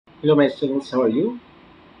Hello my students, how are you?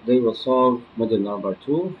 Today we'll solve model number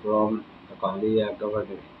 2 from the Daqhaliya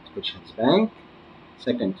Government Questions Bank,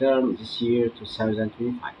 second term this year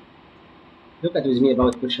 2025. Look at with me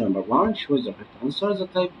about question number 1. Choose the correct answer. The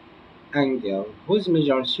type angle whose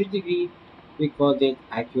measure 30 degree, we call it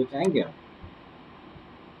acute angle.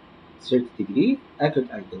 30 degree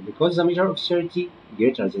acute angle because the measure of 30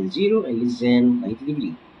 greater than 0 and less than 90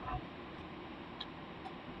 degree.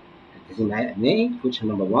 ركزي معايا أبنائي. question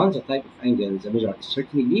number 1 the type of angle the measure is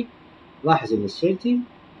 30 degree. لاحظ إن 30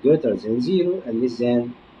 greater than 0 and less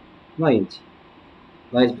than 90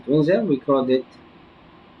 lies between them. We call it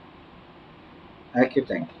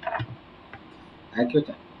acute angle. Acute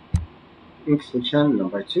angle. Next question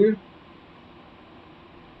number 2.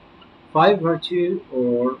 5 over 2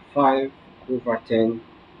 or 5 over 10.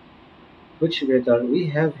 Which greater we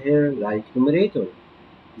have here like numerator.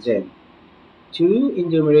 Then 2 in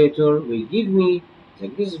numerator will give me the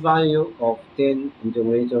greatest value of 10 in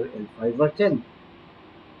numerator and 5 over 10.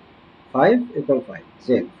 5 equal 5.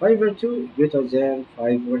 Then 5 over 2 greater than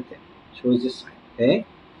 5 over 10. Choose this side. Okay.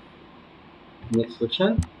 Next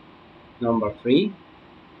question. Number 3.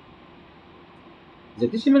 The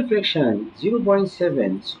decimal fraction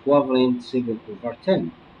 0.7 is equivalent 7 over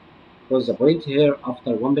 10. Because the point here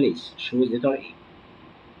after one place. Choose letter A.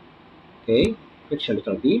 Okay. Question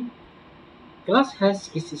letter B. Class has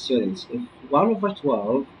 60 students. If 1 over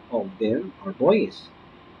 12 of them are boys,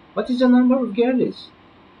 what is the number of girls?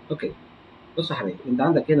 Okay. بص يا حبايبي، انت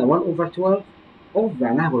عندك هنا 1 over 12 of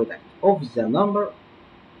معناها برودكت of the number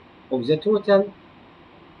of the total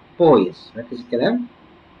boys. ركز الكلام.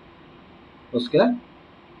 بص كده.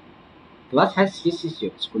 class has 60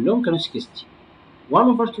 students. كلهم كانوا 60. 1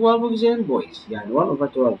 over 12 of them boys. يعني 1 over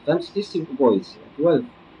 12 times 60 boys. 12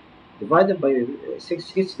 divided by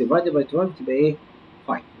 6 divided by 12 تبقى ايه؟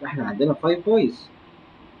 5. احنا عندنا 5 boys.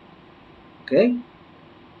 اوكي؟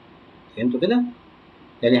 فهمتوا كده؟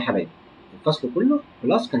 تاني يا حبايبي. الفصل كله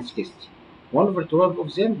كلاس كان 60. 1 over 12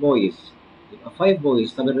 of them boys. يبقى 5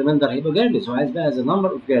 boys. طب الريميندر هيبقى girls. هو عايز بقى the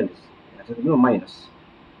number of girls. هتعمل لهم ماينس.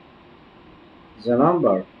 The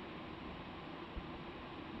number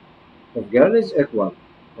of girls equal.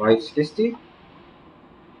 Write 60.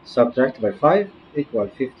 Subtract by 5 equal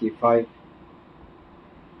 55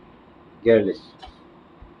 girls.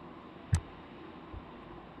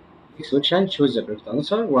 Next question, choose the correct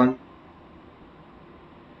answer. 1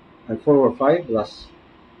 and 4 over 5 plus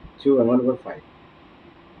 2 and 1 over 5.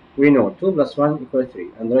 We know 2 plus 1 equals 3.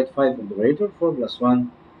 And write 5 in the numerator. 4 plus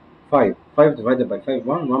 1, 5. 5 divided by 5,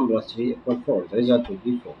 1. 1 plus 3 equals 4. The result will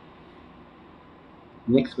be 4.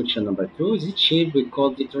 Next question number 2. This shape we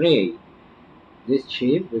called it ray. This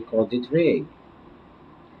shape we called it ray.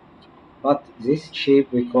 But this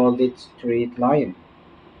shape we called it straight line.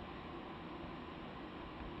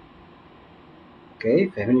 Okay,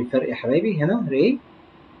 فاهمين الفرق يا حبايبي؟ هنا ray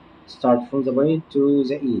start from the point to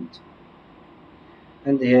the end.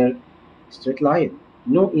 And here straight line,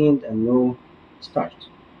 no end and no start.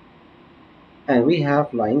 And we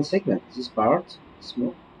have line segment. This part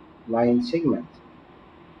small line segment.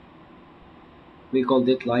 We called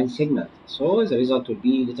it line segment. So the result will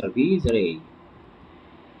be letter B, the ray.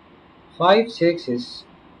 5 sixths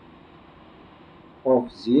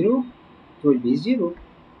of 0 will be 0.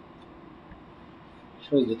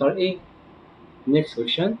 Choose letter A. Next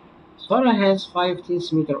question. Sarah has 5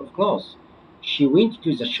 centimeters of clothes. She went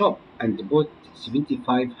to the shop and bought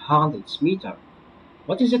 7,500 meters.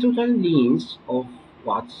 What is the total length of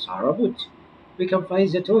what Sarah bought? We can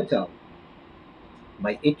find the total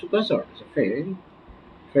by 8 together. The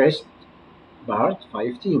first part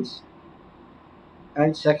 5 tenths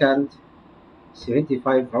and second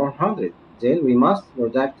 7,500. Then we must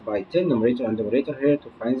product by 10 numerator and numerator here to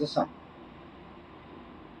find the sum.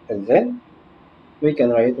 And then we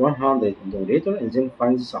can write 100 in the numerator and then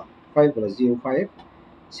find the sum. 5 plus 0, 5.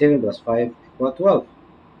 7 plus 5 equal 12.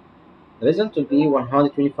 The result will be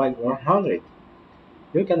 125, 100.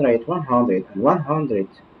 You can write 100 and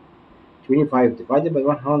 125 divided by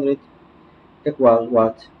 100 equal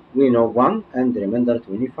what? We know 1 and the remainder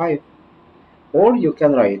 25. Or you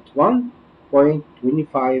can write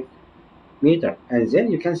 1.25 meter and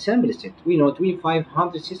then you can simplify it. We know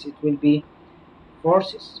 2500 it will be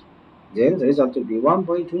forces. Then the result will be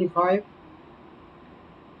 1.25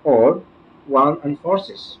 or 1 and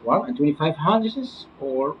forces. 1 and 25 hundredths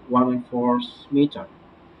or 1 and 4 meter.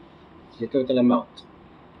 The total amount.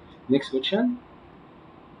 Next question.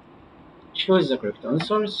 Choose the correct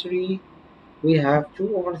answer. 3. We have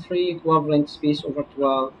 2 over 3 equivalent space over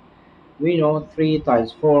 12. We know 3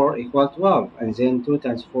 times 4 equal 12 and then 2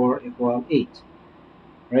 times 4 equal 8.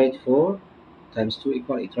 Write 4 times 2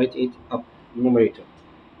 equal 8. Write 8 up numerator.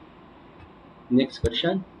 Next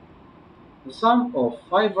question. The sum of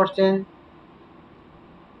 5 over 10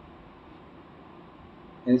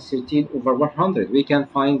 and 13 over 100. We can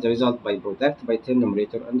find the result by product by 10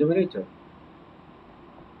 numerator and numerator.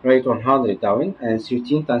 Write 100 down and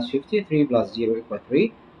 13 times 50. 3 plus 0 equals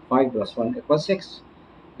 3. 5 plus 1 equals 6.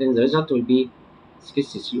 Then the result will be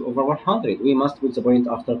 63 over 100. We must put the point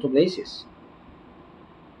after two places.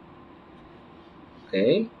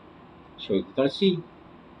 Okay, show letter C.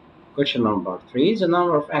 Question number 3. The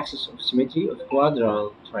number of axes of symmetry of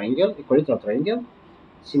equilateral triangle,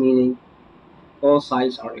 meaning all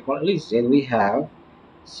sides are equal at least. Then we have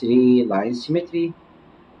 3 line symmetry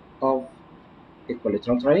of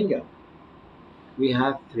equilateral triangle. We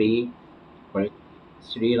have 3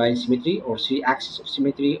 line symmetry or 3 axes of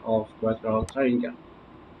symmetry of equilateral triangle.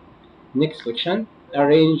 Next question.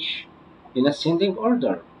 Arrange in ascending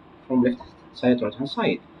order from left side to right hand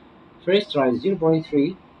side. First write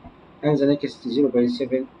 0.3 and the next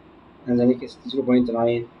 0.7 and the next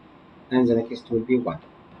 0.9 and the next will be 1.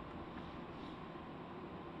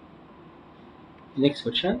 Next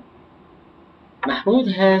question. Mahmoud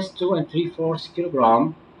has 2 3/4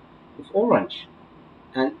 kilogram of orange,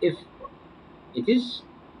 and if it is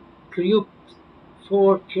cubed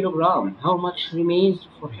 4 kilogram, how much remains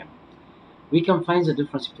for him? We can find the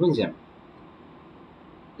difference between them.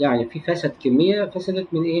 يعني في فسد كمية فسدت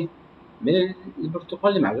من ايه؟ من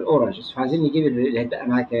البرتقال مع الاورنج، فعايزين نجيب اللي هيتبقى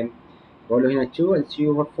معاه كام؟ بقول له هنا 2 and 3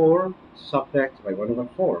 over 4 subtract by 1 over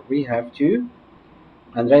 4. We have 2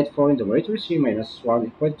 and write 4 in the numerator, 3 minus 1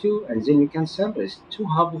 equal 2, and then we can simplify 2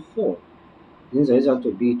 half of 4. Then the result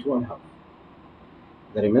will be 2 and a half.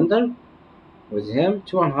 The remainder with him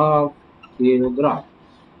 2 and a half kilogram.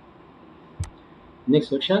 Next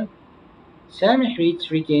question. Samih reads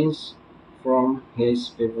 3 things from his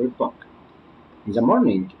favorite book in the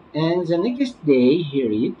morning, and the next day he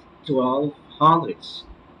read 12 hundredths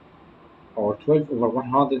or 12 over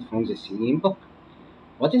 100 from the same book.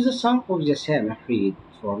 What is the sum of the Samih read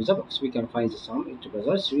from the books? We can find the sum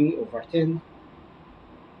together, 3 over 10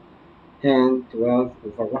 and 12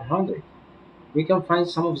 over 100. We can find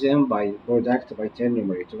some of them by product by 10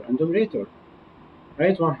 numerator and numerator.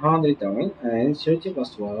 Write 100 down and 30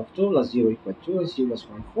 plus 12, 2 plus 0 equal 2 and 3 plus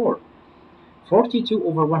 1, 4. 42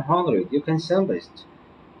 over 100, you can simplify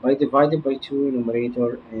by divided by 2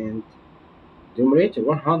 numerator and numerator.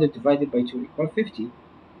 100 divided by 2 equal 50.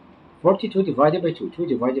 42 divided by 2, 2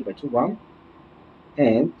 divided by 2, 1,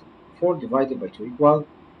 and 4 divided by 2 equal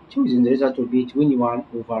 2. Then the result will be 21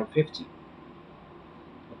 over 50.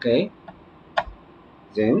 Okay,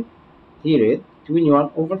 then he read 21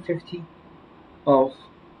 over 50 of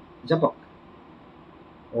the book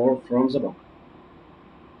or from the book.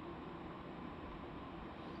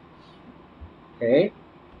 Okay,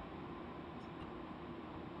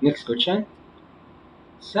 next question.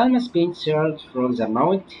 Salma spent third from the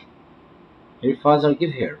amount her father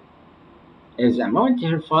gave her. If the amount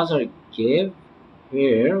her father gave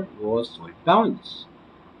her was 12 pounds,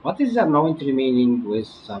 what is the amount remaining with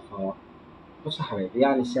Safa? بصوا يا حبايبي،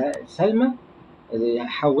 يعني سلمى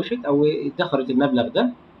حوشت أو ادخرت المبلغ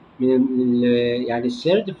ده من يعني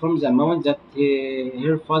third from the amount that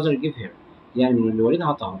her father gave her، يعني من اللي والدها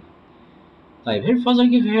عطاها. طيب her father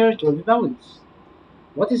gave her 12 pounds.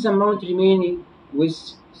 What is the amount remaining with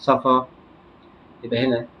Safa؟ يبقى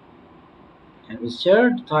هنا يعني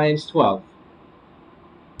third times 12.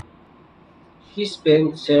 She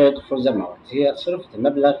spent third for the amount. هي صرفت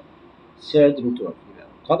المبلغ third من 12.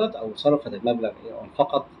 قضت أو صرفت المبلغ أو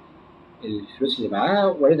أنفقت الفلوس اللي معاها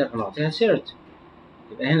ووالدها كان عاطيها third.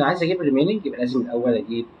 يبقى هنا عايز أجيب remaining، يبقى لازم الأول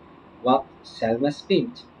أجيب what Salma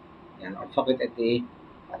spent، يعني أنفقت قد إيه؟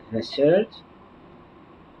 هنا third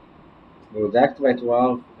product by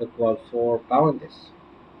 12 equal 4 pounds.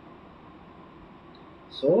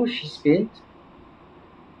 So she spent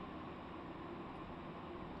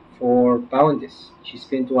 4 pounds. She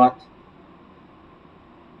spent what?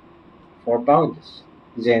 4 pounds.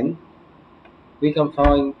 Then we can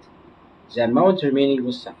find the amount remaining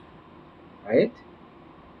with Safa, right?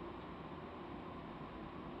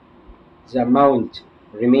 The amount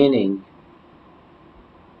remaining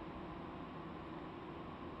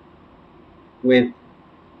with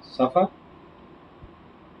Safa,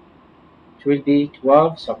 it will be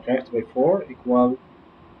 12 subtracted by 4 equal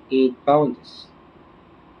 8 pounds.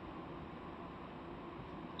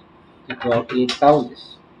 Equal 8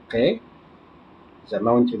 pounds. Okay? The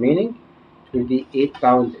amount remaining, it will be 8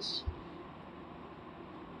 pounds.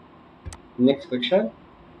 Next question.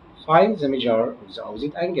 Find the measure of the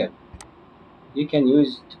opposite angle. You can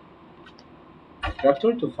use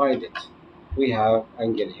protractor to find it. we have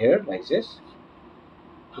angle here like this.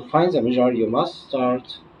 To find the measure you must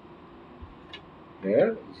start here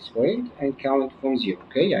at this point and count from 0.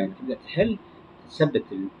 اوكي، يعني تبدأ تحل تثبت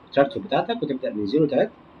التراكتور بتاعتك وتبدأ من 0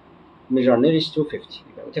 لغاية measure nearest to 50،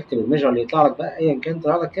 يبقى وتكتب الميجر اللي يطلع لك بقى ايا كان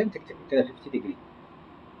طلع لك كام تكتبه كده 50 degree.